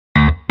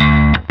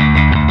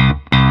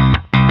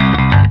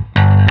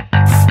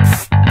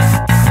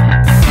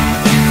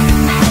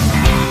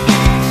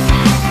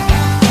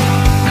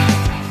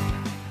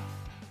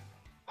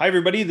Hi,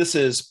 everybody. This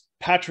is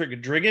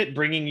Patrick Driggett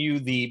bringing you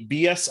the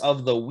BS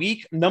of the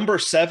week. Number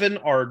 7,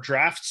 our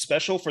draft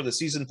special for the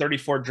season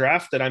 34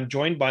 draft. And I'm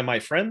joined by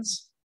my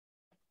friends.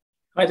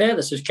 Hi there,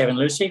 this is Kevin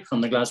Lucy from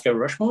the Glasgow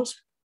Rushmores.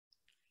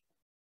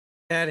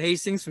 Ed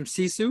Hastings from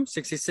Sisu,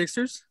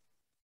 66ers.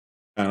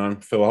 And I'm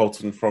Phil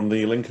Holton from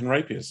the Lincoln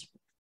Rapiers.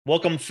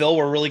 Welcome, Phil.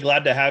 We're really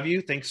glad to have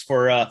you. Thanks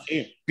for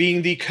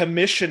being the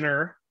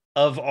commissioner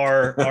of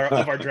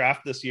our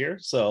draft this year.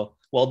 So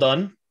well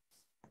done.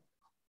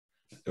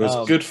 It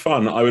was good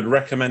fun. I would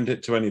recommend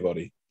it to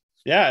anybody.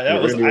 Yeah,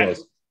 that was. Really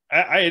was.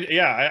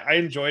 I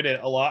enjoyed it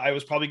a lot. I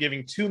was probably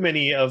giving too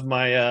many of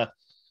my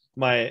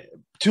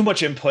too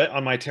much input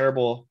on my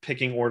terrible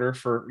picking order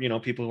for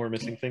people who are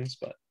missing things.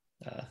 But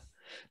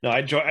no, I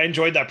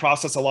enjoyed that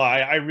process a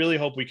lot. I really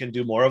hope we can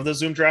do more of the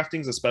Zoom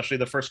draftings, especially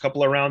the first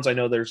couple of rounds. I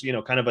know there's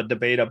kind of a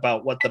debate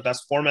about what the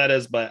best format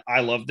is, but I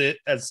loved it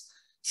as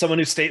someone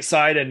who's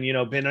stateside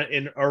and been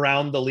in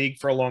around the league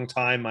for a long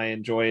time. I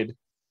enjoyed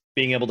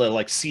being able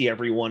to see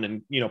everyone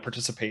and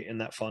participate in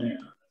that fun.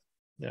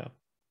 Yeah.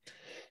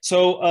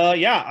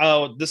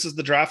 So this is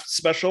the draft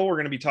special. We're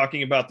going to be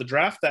talking about the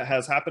draft that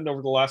has happened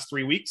over the last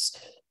 3 weeks,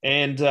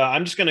 and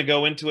I'm just going to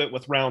go into it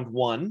with round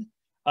 1.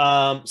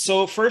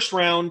 So first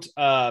round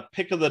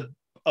pick of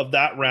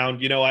that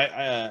round,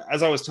 I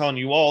as I was telling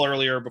you all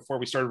earlier before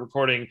we started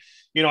recording,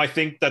 I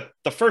think that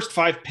the first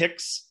 5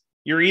 picks,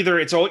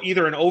 it's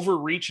either an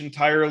overreach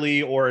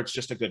entirely or it's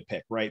just a good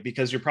pick, right?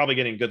 Because you're probably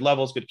getting good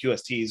levels, good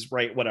QSTs,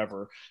 right?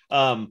 Whatever.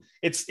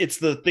 It's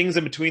the things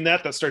in between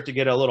that start to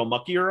get a little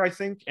muckier, I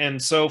think. And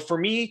so for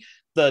me,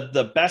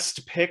 the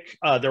best pick,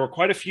 there were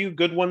quite a few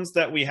good ones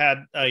that we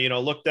had,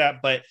 looked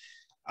at, but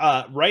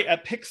right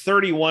at pick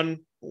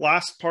 31,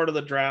 last part of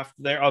the draft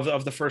there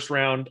of the first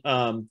round,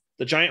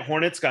 the Giant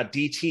Hornets got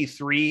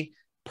DT3,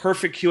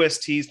 perfect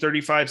QSTs,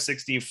 35,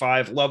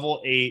 65,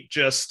 level 8.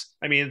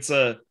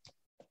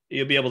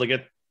 You'll be able to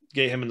get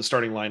him in the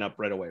starting lineup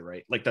right away,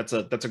 right? That's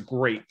a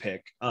great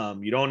pick.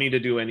 You don't need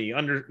to do any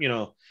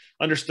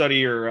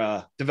understudy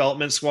or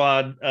development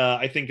squad.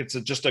 I think it's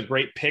just a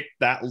great pick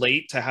that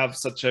late to have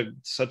such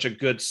a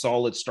good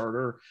solid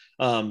starter,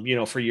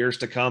 for years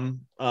to come.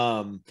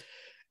 And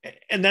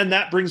then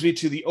that brings me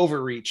to the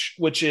overreach,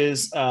 which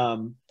is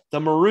the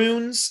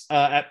Maroons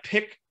at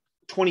pick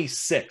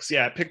 26.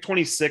 Yeah, at pick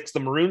 26,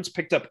 the Maroons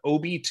picked up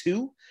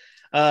OB2.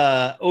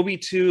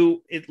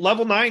 OB2,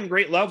 level 9,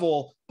 great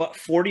level, but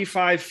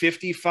 45,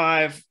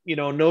 55,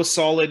 no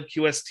solid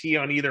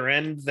QST on either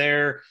end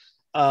there.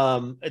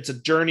 It's a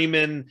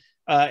journeyman,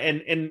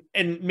 and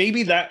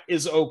maybe that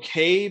is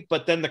okay,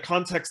 but then the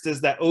context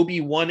is that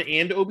OB1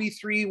 and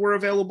OB3 were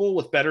available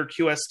with better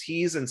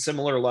QSTs and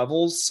similar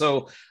levels.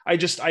 So I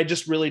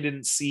just really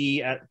didn't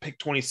see at pick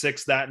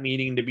 26 that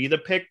needing to be the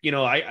pick.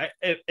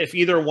 If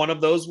either one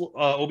of those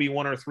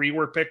OB1 or 3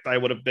 were picked, I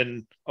would have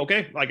been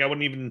okay. I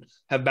wouldn't even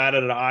have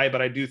batted an eye,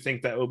 but I do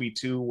think that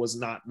OB2 was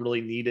not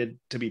really needed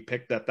to be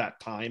picked at that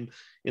time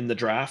in the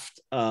draft.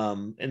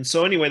 And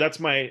so anyway, that's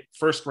my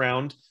first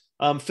round.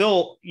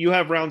 Phil, you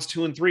have rounds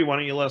 2 and 3. Why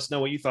don't you let us know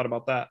what you thought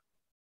about that?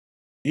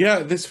 Yeah,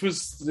 this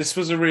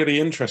was a really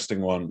interesting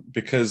one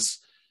because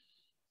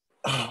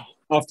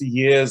after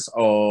years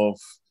of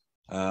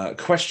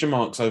question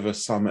marks over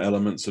some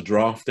elements of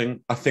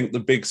drafting, I think the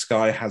Big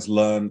Sky has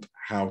learned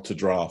how to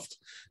draft.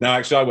 Now,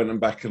 actually, I went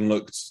back and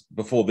looked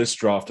before this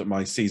draft at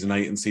my season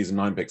 8 and season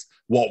 9 picks.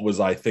 What was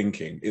I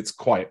thinking? It's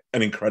quite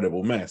an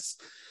incredible mess.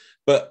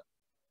 But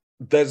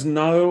there's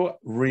no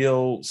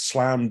real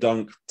slam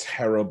dunk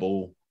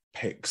terrible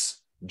picks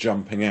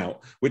jumping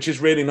out, which is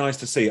really nice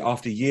to see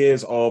after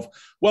years of,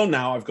 well,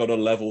 now I've got a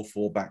level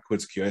 4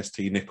 backwards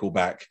QST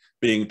Nickelback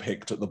being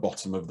picked at the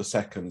bottom of the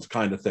second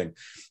kind of thing.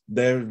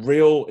 There are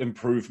real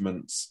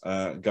improvements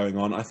going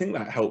on. I think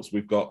that helps.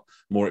 We've got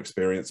more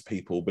experienced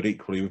people, but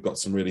equally we've got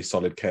some really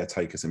solid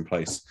caretakers in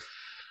place.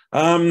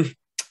 Now,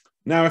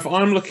 if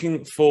I'm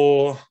looking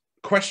for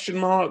question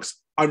marks,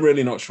 I'm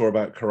really not sure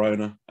about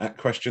Corona at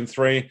pick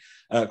 3.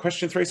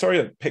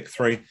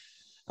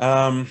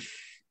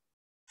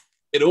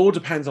 It all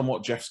depends on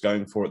what Jeff's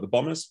going for at the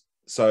Bombers.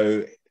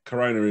 So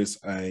Corona is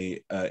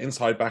a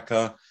inside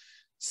backer,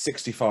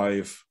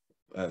 65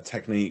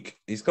 technique.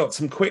 He's got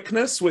some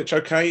quickness, which,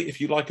 okay,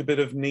 if you like a bit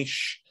of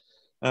niche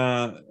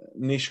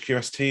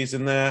QSTs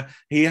in there.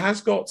 He has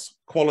got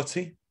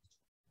quality.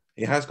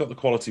 He has got the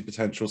quality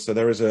potential. So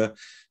there is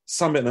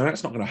some bit there.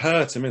 That's not going to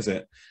hurt him, is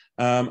it?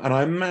 And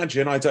I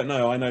imagine, I don't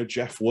know, I know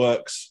Jeff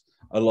works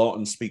a lot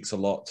and speaks a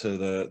lot to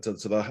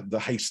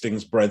the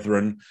Hastings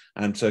brethren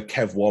and to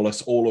Kev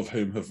Wallace, all of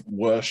whom have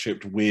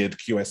worshipped weird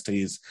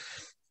QSTs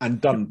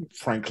and done,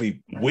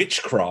 frankly,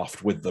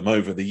 witchcraft with them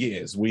over the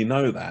years. We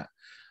know that.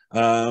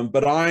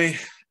 But I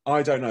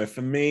don't know.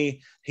 For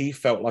me, he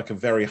felt like a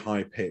very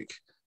high pick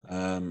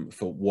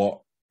for what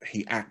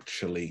he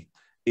actually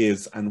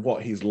is and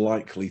what he's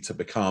likely to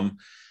become.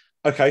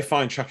 Okay,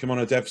 fine, chuck him on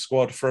a dev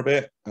squad for a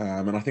bit.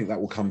 And I think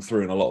that will come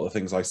through in a lot of the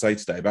things I say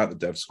today about the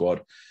dev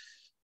squad.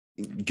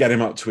 Get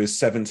him up to his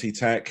 70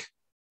 tech,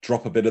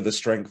 drop a bit of the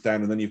strength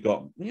down, and then you've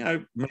got,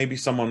 maybe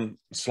someone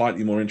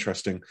slightly more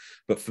interesting.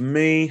 But for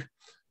me,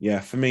 yeah,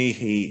 for me,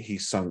 he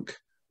sunk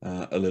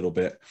a little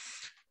bit.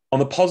 On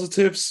the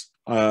positives,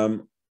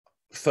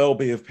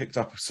 Thirlby have picked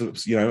up,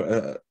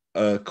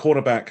 a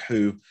cornerback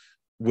who,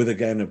 with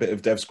again a bit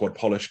of dev squad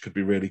polish, could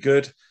be really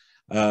good.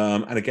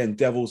 And again,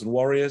 Devils and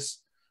Warriors,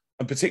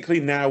 and particularly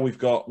now we've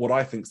got what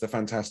I think is the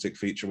fantastic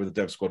feature with the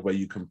dev squad, where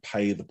you can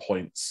pay the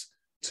points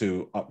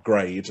to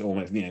upgrade,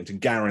 almost, to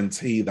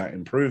guarantee that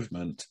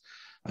improvement.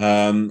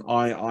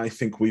 I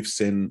think we've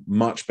seen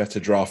much better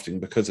drafting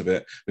because of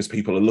it, because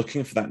people are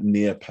looking for that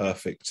near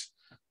perfect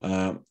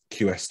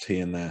QST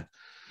in there.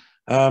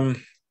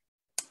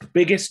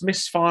 Biggest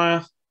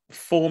misfire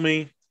for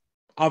me,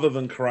 other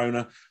than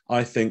Corona,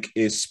 I think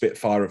is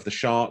Spitfire of the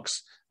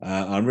Sharks.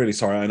 I'm really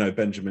sorry. I know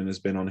Benjamin has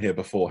been on here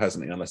before,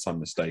 hasn't he? Unless I'm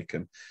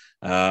mistaken.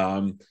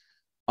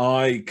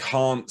 I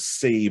can't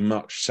see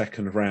much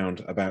second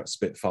round about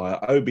Spitfire.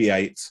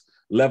 OB8,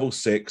 level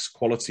 6,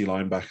 quality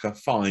linebacker,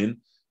 fine,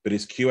 but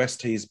his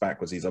QST is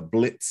backwards. He's a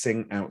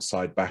blitzing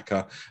outside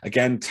backer.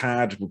 Again,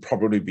 Tad would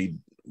probably be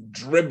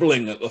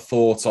dribbling at the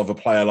thought of a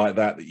player like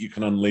that you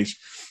can unleash.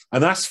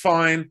 And that's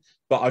fine,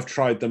 but I've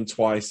tried them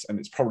twice, and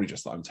it's probably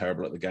just that I'm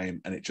terrible at the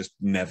game, and it just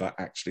never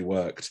actually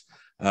worked.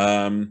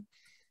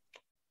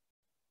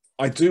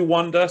 I do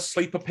wonder,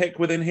 sleeper pick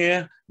within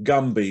here,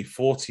 Gumby,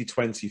 40,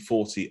 20,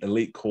 40,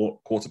 elite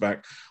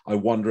quarterback. I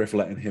wonder if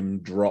letting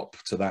him drop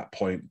to that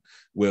point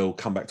will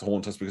come back to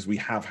haunt us, because we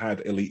have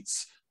had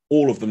elites,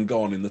 all of them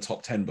gone in the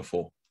top 10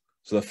 before.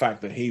 So the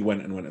fact that he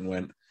went and went and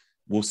went,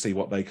 we'll see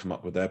what they come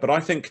up with there. But I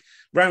think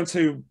round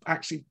 2,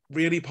 actually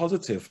really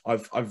positive.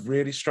 I've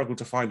really struggled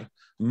to find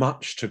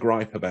much to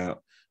gripe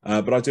about.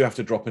 But I do have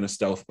to drop in a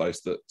stealth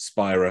boast that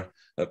Spira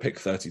at pick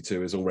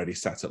 32 is already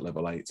sat at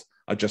level 8.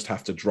 I just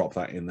have to drop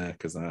that in there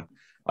because I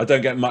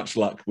don't get much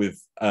luck with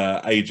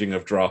aging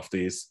of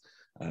draftees.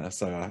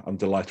 So I'm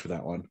delighted with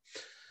that one.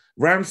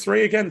 Round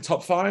 3, again,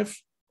 top 5,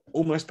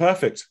 almost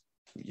perfect.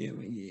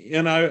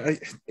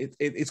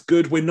 It's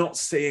good. We're not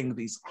seeing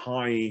these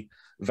high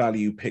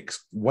value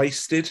picks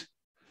wasted,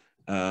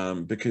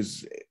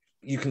 because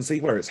you can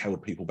see where it's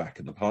held people back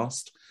in the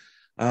past.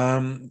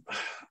 I'm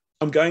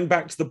going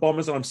back to the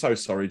Bombers, and I'm so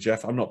sorry,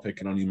 Jeff. I'm not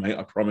picking on you, mate.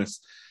 I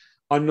promise.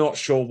 I'm not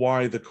sure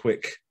why the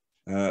quick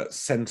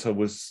center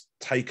was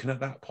taken at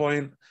that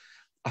point.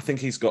 I think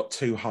he's got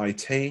too high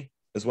T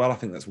as well. I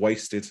think that's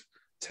wasted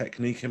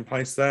technique in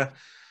place there.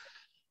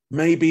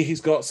 Maybe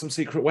he's got some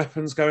secret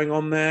weapons going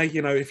on there.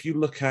 If you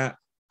look at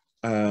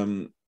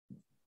round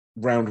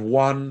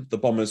 1, the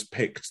Bombers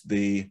picked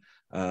the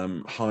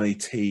high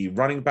T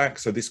running back.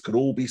 So this could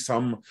all be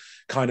some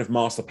kind of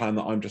master plan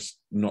that I'm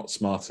just not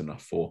smart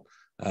enough for.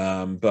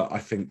 But I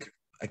think,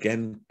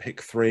 again,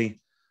 pick 3,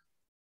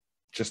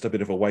 just a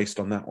bit of a waste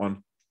on that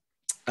one.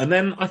 And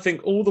then I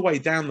think all the way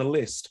down the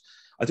list,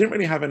 I didn't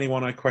really have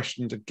anyone I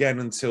questioned again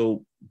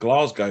until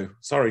Glasgow.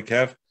 Sorry,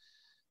 Kev.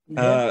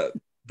 Yeah.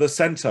 The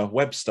centre,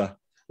 Webster.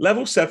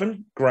 Level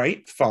 7,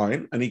 great,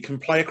 fine. And he can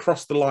play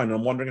across the line.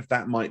 I'm wondering if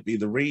that might be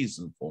the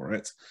reason for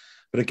it.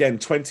 But again,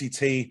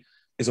 20T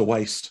is a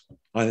waste.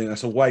 I think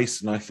that's a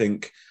waste. And I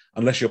think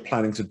unless you're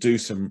planning to do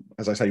some,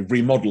 as I say,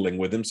 remodeling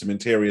with him, some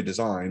interior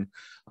design,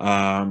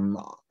 I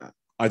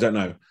don't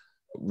know.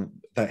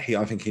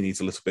 I think he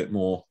needs a little bit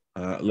more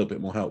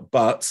help.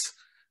 But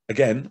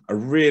again, a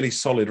really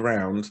solid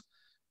round.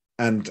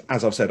 And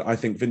as I've said, I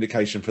think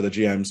vindication for the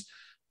GMs.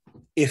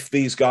 If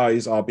these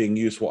guys are being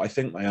used what I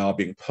think they are,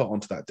 being put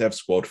onto that dev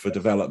squad for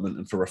development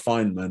and for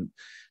refinement,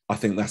 I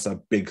think that's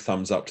a big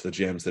thumbs up to the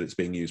GMs that it's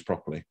being used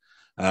properly.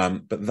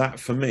 But that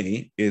for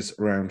me is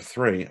round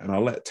 3, and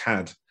I'll let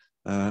Tad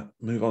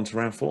move on to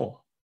round 4.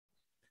 All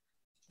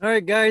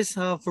right, guys.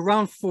 For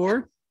round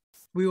 4,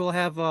 we will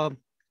have I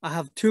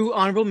have 2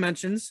 honorable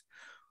mentions.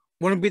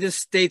 One will be the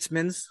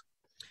Statesman's.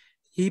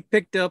 He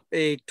picked up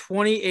a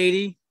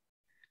 2080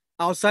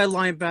 outside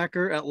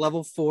linebacker at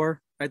level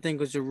 4. I think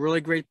it was a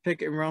really great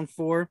pick in round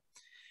 4.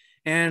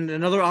 And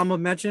another honorable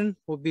mention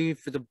will be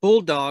for the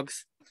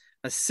Bulldogs,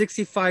 a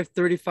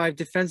 65-35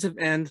 defensive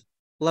end,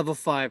 level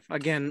 5.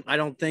 Again, I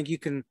don't think you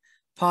can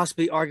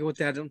possibly argue with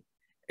that,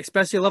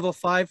 especially level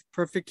 5,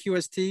 perfect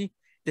QST,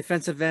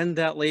 defensive end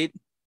that late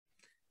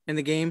in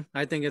the game.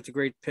 I think it's a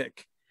great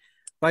pick.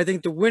 But I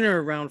think the winner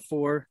of round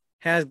 4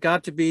 has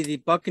got to be the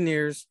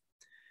Buccaneers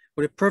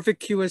with a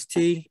perfect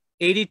QST,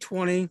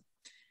 80-20,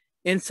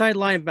 inside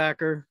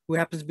linebacker who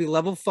happens to be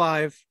level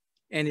 5,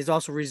 and he's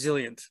also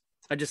resilient.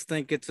 I just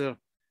think it's a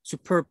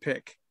superb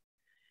pick,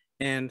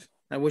 and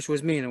I wish it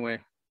was me in a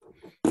way.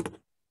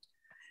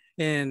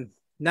 And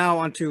now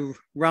on to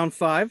round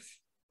 5.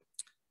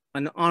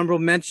 An honorable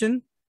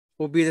mention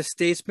will be the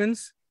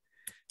Statesman's.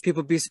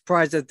 People be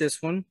surprised at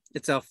this one.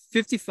 It's a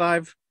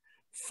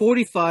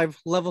 55-45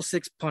 level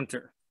 6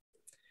 punter.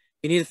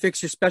 You need to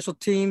fix your special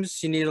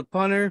teams. You need a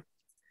punter.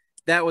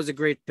 That was a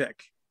great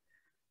pick.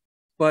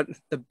 But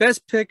the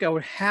best pick I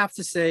would have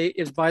to say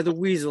is by the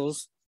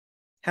Weasels.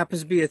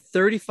 Happens to be a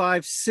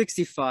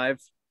 35-65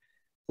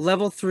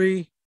 level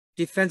 3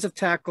 defensive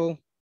tackle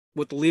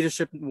with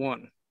leadership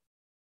 1.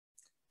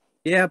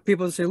 Yeah,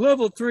 people say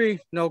level 3.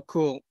 No,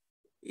 cool.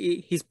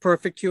 He's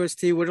perfect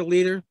QST with a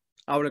leader.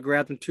 I would have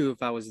grabbed him too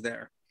if I was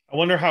there. I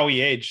wonder how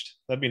he aged.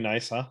 That'd be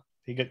nice, huh?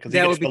 Because he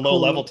That gets would be the low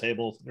cool. level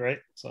table, right?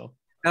 So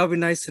That would be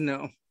nice to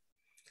know.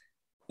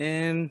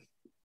 And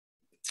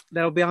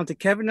that'll be on to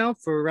Kevin now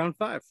for round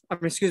 5. I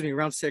mean, excuse me,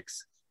 round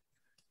 6.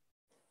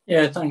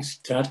 Yeah, thanks,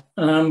 Tad.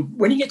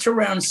 When you get to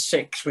round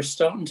 6, we're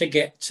starting to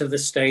get to the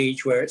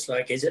stage where it's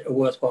like, is it a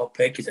worthwhile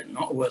pick? Is it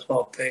not a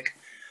worthwhile pick?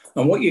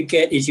 And what you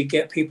get is you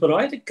get people to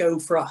either go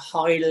for a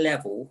high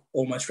level,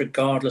 almost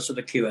regardless of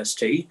the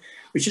QST,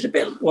 which is a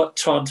bit what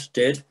Todd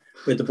did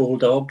with the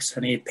Bulldogs,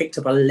 and he picked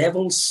up a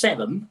level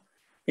 7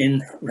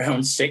 in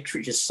round 6,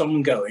 which is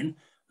some going,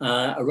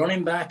 a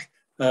running back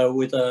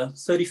with a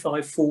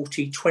 35,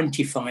 40,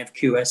 25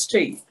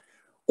 QST.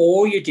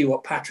 Or you do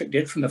what Patrick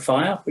did from the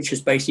Fire, which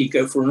is basically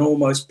go for an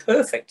almost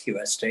perfect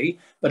QST,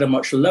 but a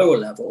much lower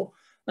level.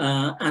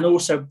 And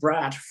also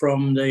Brad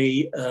from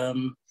the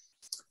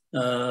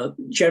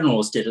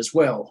Generals did as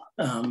well.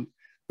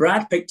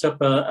 Brad picked up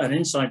an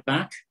inside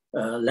back,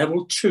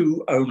 level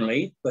 2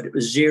 only, but it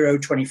was 0,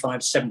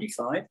 25,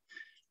 75,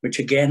 which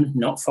again,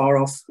 not far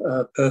off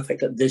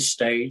perfect at this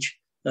stage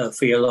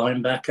for your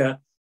linebacker.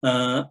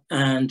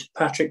 And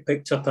Patrick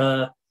picked up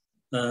a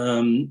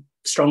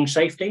strong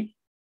safety.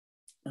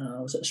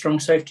 Was it a strong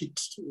safety?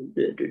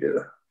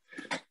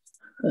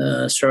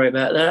 Sorry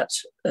about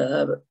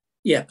that.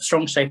 Yeah,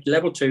 strong safety,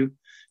 level 2,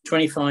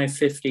 25,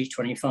 50,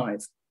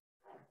 25.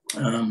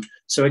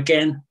 So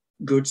again,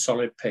 good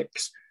solid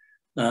picks.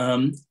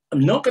 I'm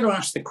not going to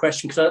ask the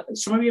question because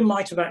some of you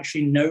might have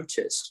actually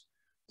noticed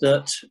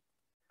that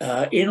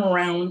in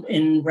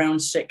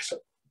round 6,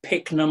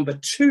 pick number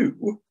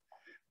 2,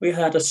 we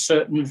had a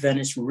certain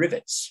Venice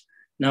Rivets.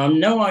 Now,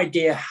 no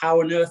idea how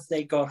on earth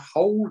they got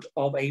hold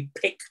of a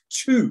pick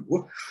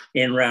 2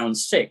 in round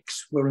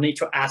 6. We'll need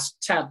to ask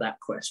Tad that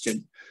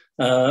question.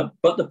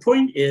 But the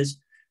point is,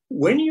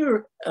 when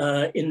you're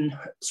in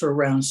sort of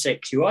round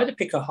 6, you either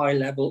pick a high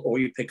level or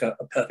you pick a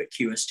perfect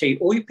QST,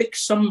 or you pick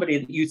somebody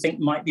that you think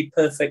might be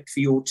perfect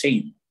for your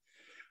team.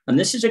 And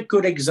this is a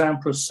good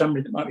example of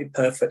somebody that might be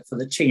perfect for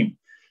the team,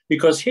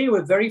 because here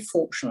we're very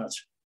fortunate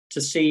to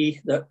see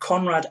that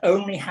Conrad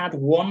only had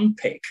 1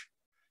 pick,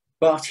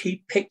 but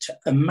he picked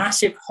a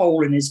massive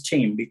hole in his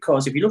team,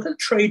 because if you look at the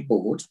trade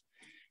board,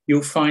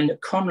 you'll find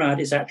that Conrad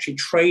is actually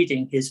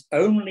trading his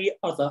only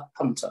other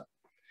punter.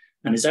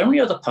 And his only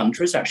other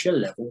punter is actually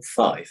a level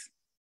 5,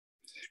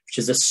 which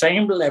is the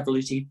same level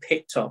as he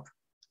picked up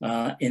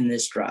in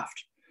this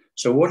draft.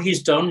 So what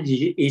he's done,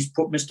 he's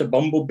put Mr.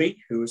 Bumblebee,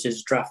 who was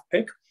his draft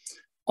pick,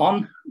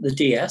 on the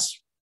DS,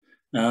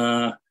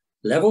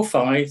 level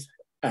 5,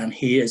 and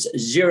he is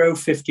 0,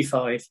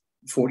 55,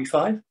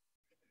 45.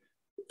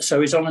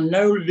 So he's on a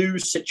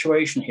no-lose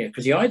situation here,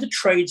 because he either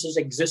trades his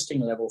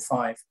existing level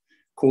 5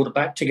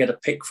 quarterback to get a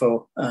pick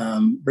for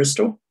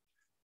Bristol,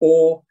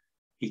 or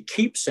he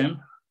keeps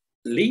him,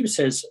 leaves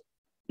his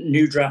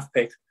new draft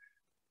pick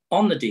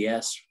on the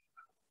DS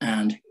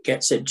and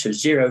gets it to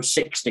 0,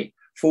 60,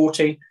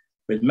 40,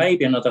 with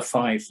maybe another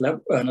 4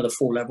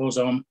 levels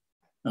on.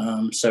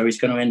 So he's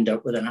going to end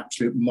up with an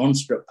absolute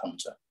monster at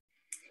punter.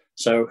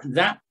 So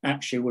that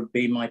actually would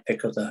be my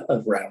pick of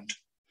round.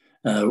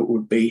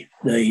 Would be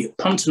the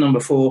punter number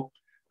 4,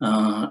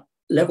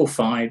 level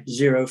 5,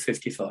 0,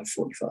 55,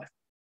 45.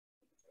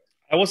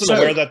 I wasn't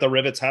aware that the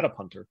Rivets had a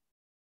punter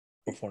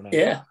before now.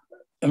 Yeah.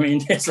 I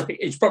mean,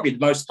 it's probably the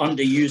most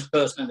underused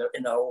person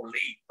in the whole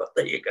league, but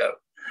there you go.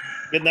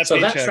 So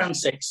that's round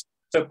 6.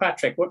 So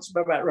Patrick, what's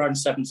about round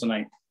 7 and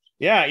 8?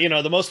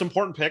 Yeah, the most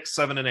important picks,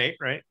 7 and 8,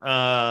 right?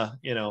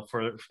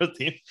 For the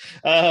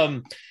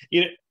team.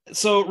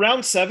 So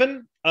round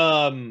 7,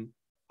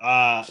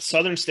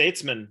 Southern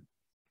Statesman,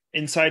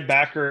 inside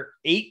backer,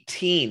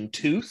 18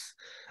 tooth,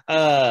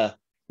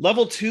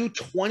 level 2,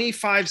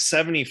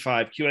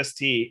 2575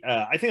 QST.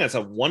 I think that's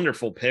a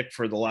wonderful pick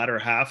for the latter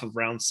half of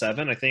round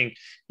 7. I think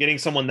getting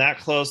someone that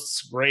close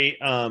is great.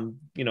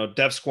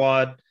 Dev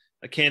Squad,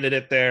 a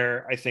candidate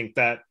there. I think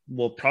that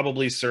will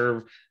probably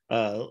serve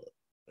the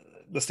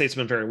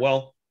Statesman very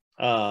well.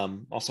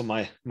 Also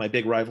my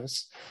big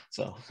rivals.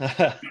 So,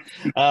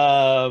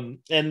 and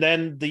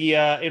then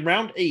in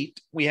round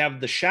 8, we have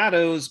the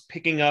Shadows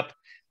picking up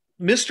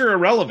Mr.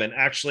 Irrelevant,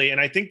 actually,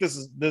 and I think this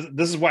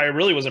is why I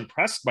really was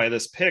impressed by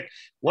this pick.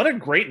 What a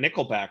great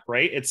nickelback,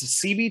 right? It's a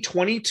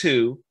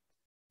CB22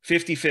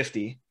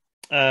 50-50.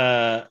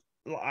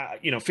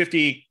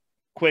 50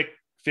 quick,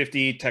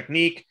 50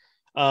 technique,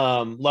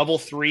 level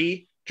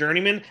 3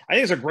 journeyman. I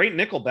think it's a great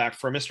nickelback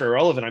for Mr.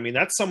 Irrelevant. I mean,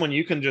 that's someone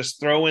you can just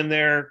throw in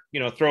there,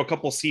 throw a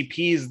couple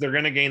CPs, they're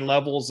going to gain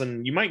levels,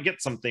 and you might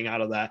get something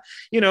out of that.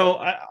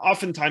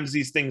 Oftentimes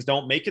these things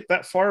don't make it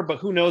that far, but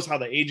who knows how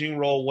the aging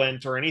roll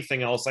went or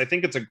anything else. I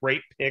think it's a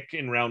great pick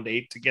in round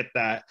 8 to get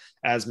that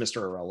as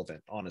Mr.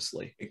 Irrelevant,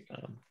 honestly.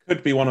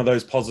 Could be one of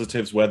those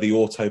positives where the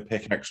auto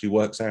pick actually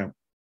works out.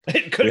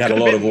 We had a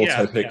lot of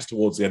auto picks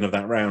towards the end of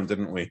that round,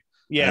 didn't we?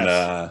 Yes.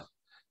 And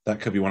that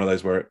could be one of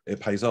those where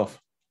it pays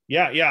off.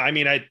 Yeah. I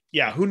mean,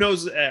 who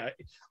knows?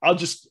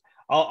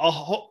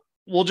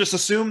 we'll just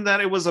assume that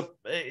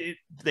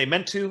they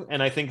meant to,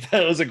 and I think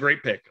that was a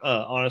great pick.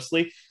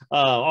 Honestly,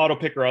 auto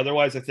pick or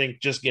otherwise, I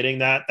think just getting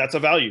that's a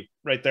value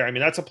right there. I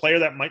mean, that's a player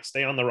that might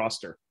stay on the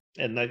roster,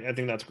 and I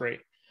think that's great.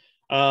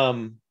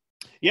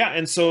 Yeah,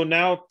 and so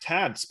now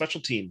Tad,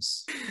 special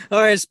teams.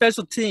 All right,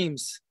 special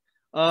teams.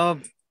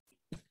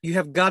 You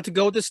have got to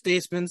go with the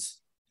Statesmans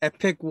at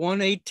pick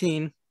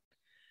 118.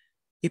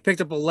 He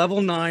picked up a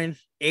level 9,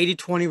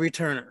 80-20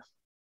 returner.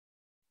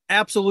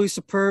 Absolutely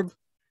superb.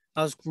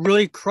 I was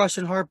really crushed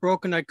and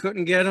heartbroken I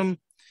couldn't get him,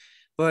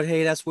 but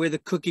hey, that's where the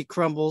cookie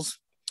crumbles.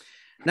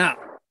 Now,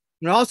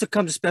 when it also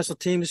comes to special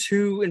teams,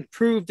 who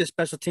improved the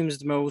special teams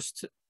the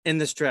most in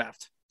this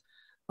draft?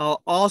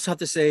 I'll also have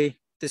to say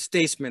the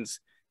Statesmans.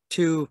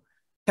 To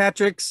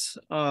Patrick's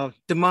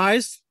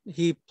demise,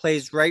 he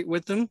plays right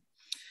with them.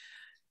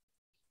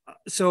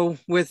 So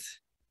with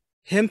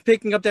him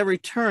picking up that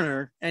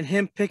returner and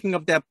him picking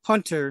up that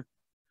punter,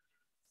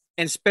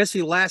 and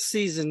especially last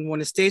season when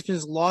the Statesmen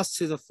lost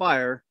to the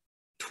Fire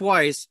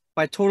twice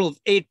by a total of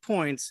 8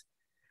 points,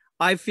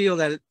 I feel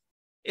that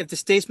if the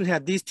Statesmen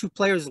had these two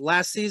players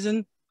last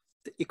season,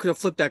 it could have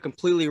flipped that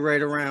completely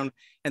right around,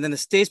 and then the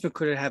Statesmen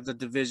could have had the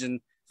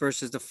division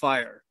versus the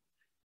Fire.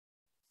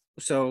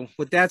 So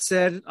with that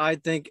said, I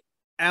think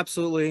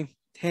absolutely,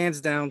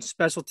 hands down,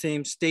 special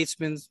team,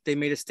 Statesmen, they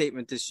made a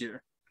statement this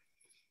year.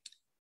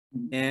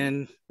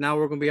 And now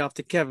we're going to be off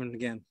to Kevin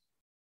again.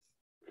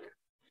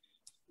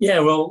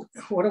 Yeah, well,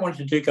 what I wanted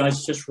to do, guys,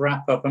 is just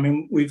wrap up. I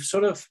mean, we've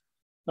sort of,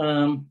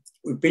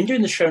 we've been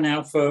doing the show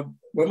now for,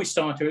 when we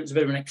started, it was a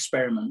bit of an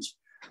experiment.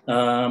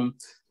 And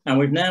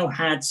we've now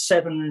had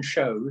 7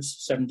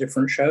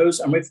 different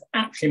shows, and we've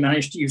actually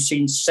managed to, you've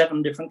seen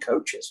 7 different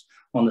coaches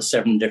on the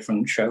 7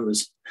 different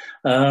shows.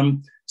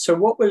 So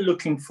what we're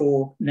looking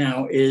for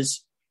now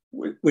is,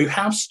 we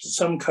have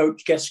some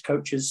guest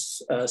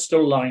coaches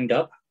still lined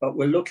up, but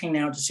we're looking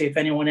now to see if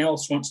anyone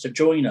else wants to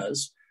join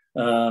us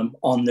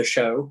on the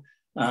show.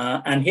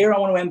 And here I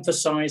want to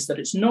emphasize that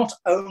it's not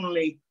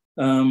only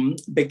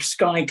Big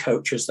Sky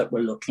coaches that we're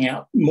looking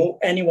at.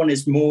 Anyone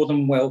is more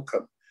than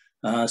welcome.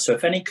 So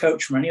if any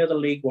coach from any other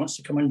league wants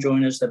to come and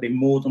join us, they'll be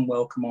more than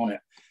welcome on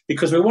it,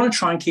 because we want to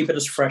try and keep it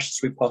as fresh as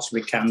we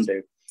possibly can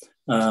do.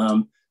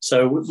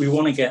 So we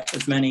want to get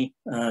as many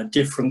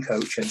different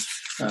coaches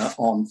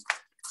on.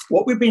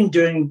 What we've been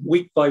doing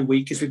week by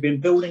week is we've been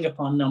building up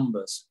our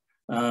numbers.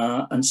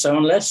 And so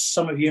unless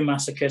some of you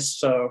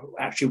masochists are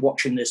actually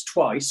watching this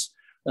twice,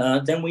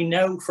 then we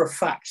know for a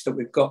fact that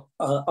we've got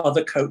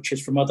other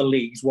coaches from other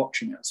leagues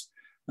watching us.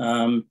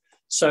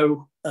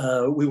 So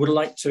we would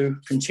like to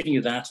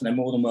continue that, and they're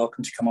more than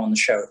welcome to come on the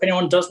show. If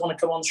anyone does want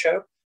to come on the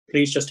show,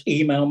 please just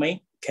email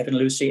me,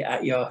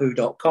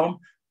 kevinlucy@yahoo.com,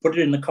 put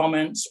it in the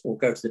comments or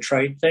go to the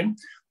trade thing.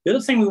 The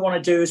other thing we want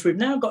to do is we've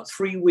now got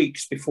 3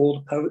 weeks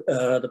before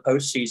the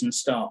postseason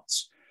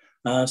starts.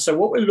 So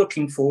what we're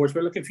looking for is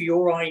we're looking for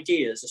your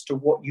ideas as to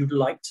what you'd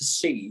like to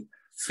see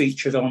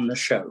featured on the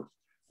show.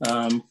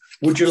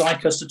 Would you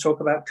like us to talk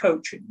about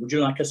coaching? Would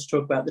you like us to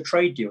talk about the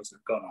trade deals that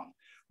have gone on?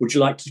 Would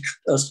you like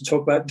us to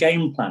talk about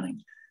game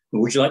planning?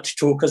 Would you like to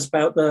talk us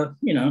about the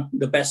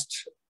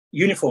best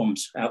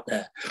uniforms out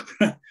there?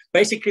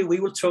 Basically,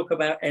 we will talk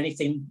about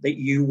anything that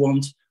you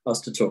want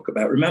us to talk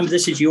about. Remember,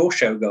 this is your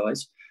show,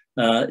 guys.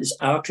 It's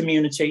our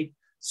community,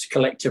 it's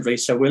collectively.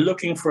 So we're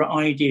looking for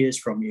ideas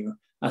from you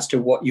as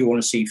to what you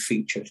want to see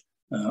featured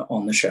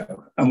on the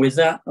show. And with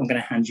that, I'm going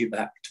to hand you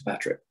back to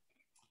Patrick.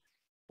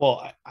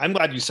 Well, I'm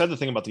glad you said the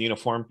thing about the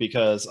uniform,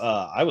 because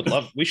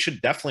we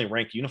should definitely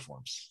rank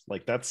uniforms.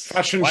 Like, that's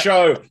fashion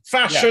show.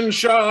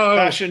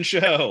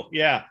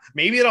 Yeah.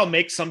 Maybe it'll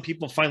make some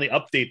people finally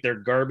update their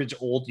garbage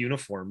old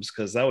uniforms,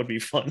 because that would be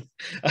fun.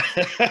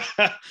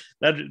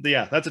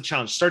 That's a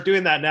challenge. Start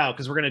doing that now,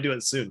 because we're going to do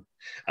it soon.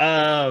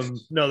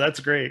 No, that's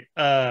great.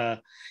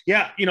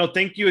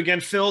 Thank you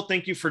again, Phil.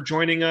 Thank you for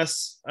joining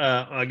us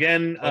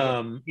again.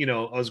 It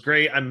was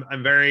great.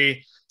 I'm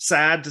very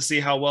sad to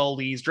see how well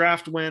Lee's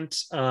draft went.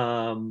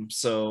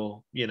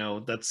 So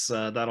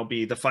that'll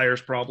be the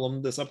Fire's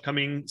problem this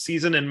upcoming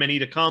season and many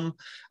to come.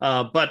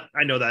 But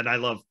I know that I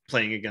love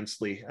playing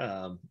against Lee.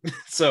 But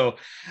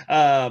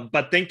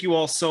thank you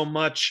all so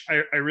much.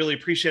 I really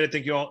appreciate it.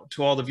 Thank you all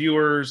to all the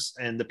viewers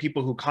and the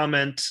people who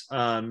comment.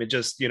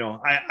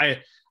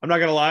 I'm not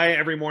going to lie,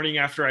 every morning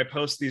after I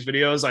post these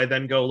videos, I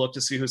then go look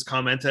to see who's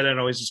commented, and it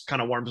always just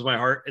kind of warms my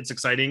heart. It's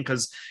exciting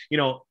because,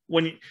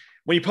 when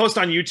you post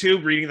on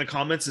YouTube, reading the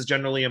comments is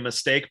generally a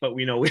mistake, but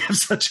we know we have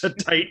such a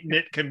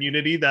tight-knit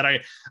community that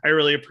I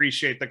really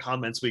appreciate the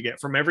comments we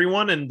get from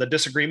everyone and the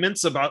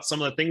disagreements about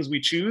some of the things we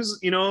choose.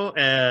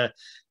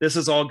 This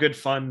is all good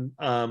fun.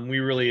 We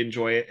really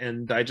enjoy it.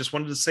 And I just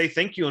wanted to say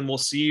thank you, and we'll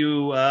see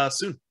you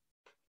soon.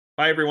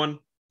 Bye, everyone.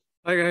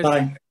 Bye, guys.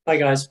 Bye. Bye,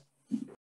 guys.